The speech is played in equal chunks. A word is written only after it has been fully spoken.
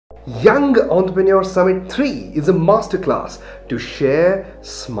Young Entrepreneur Summit 3 is a masterclass to share,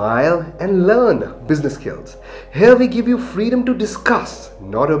 smile, and learn business skills. Here we give you freedom to discuss,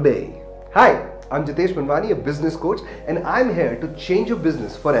 not obey. Hi, I'm Jitesh Manwani, a business coach, and I'm here to change your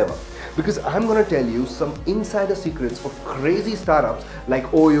business forever. Because I'm going to tell you some insider secrets of crazy startups like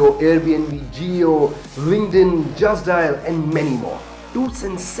Oyo, Airbnb, Geo, LinkedIn, JustDial, and many more. 2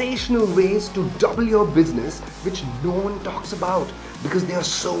 sensational ways to double your business which no one talks about because they are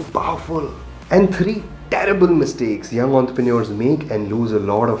so powerful. And 3 terrible mistakes young entrepreneurs make and lose a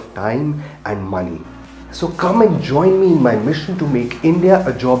lot of time and money. So come and join me in my mission to make India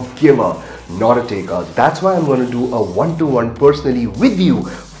a job giver, not a taker. That's why I'm going to do a one-to-one personally with you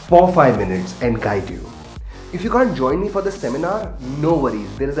for 5 minutes and guide you. If you can't join me for the seminar, no worries.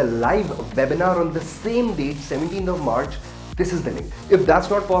 There is a live webinar on the same date, 17th of March. This is the link. If that's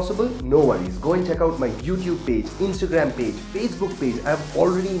not possible, no worries. Go and check out my YouTube page, Instagram page, Facebook page. I've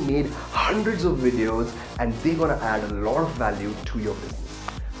already made hundreds of videos and they're gonna add a lot of value to your business.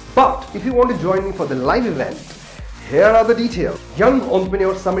 But if you want to join me for the live event, here are the details. Young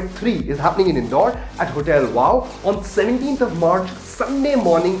Entrepreneur Summit 3 is happening in Indore at Hotel Wow on 17th of March, Sunday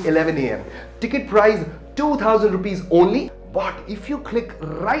morning, 11 a.m. Ticket price 2,000 rupees only. But if you click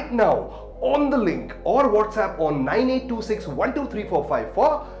right now on the link or WhatsApp on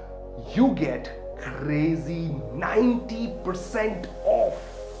 9826123454, you get crazy 90% off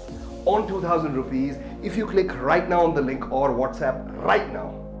on 2,000 rupees if you click right now on the link or WhatsApp right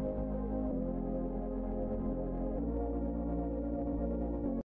now.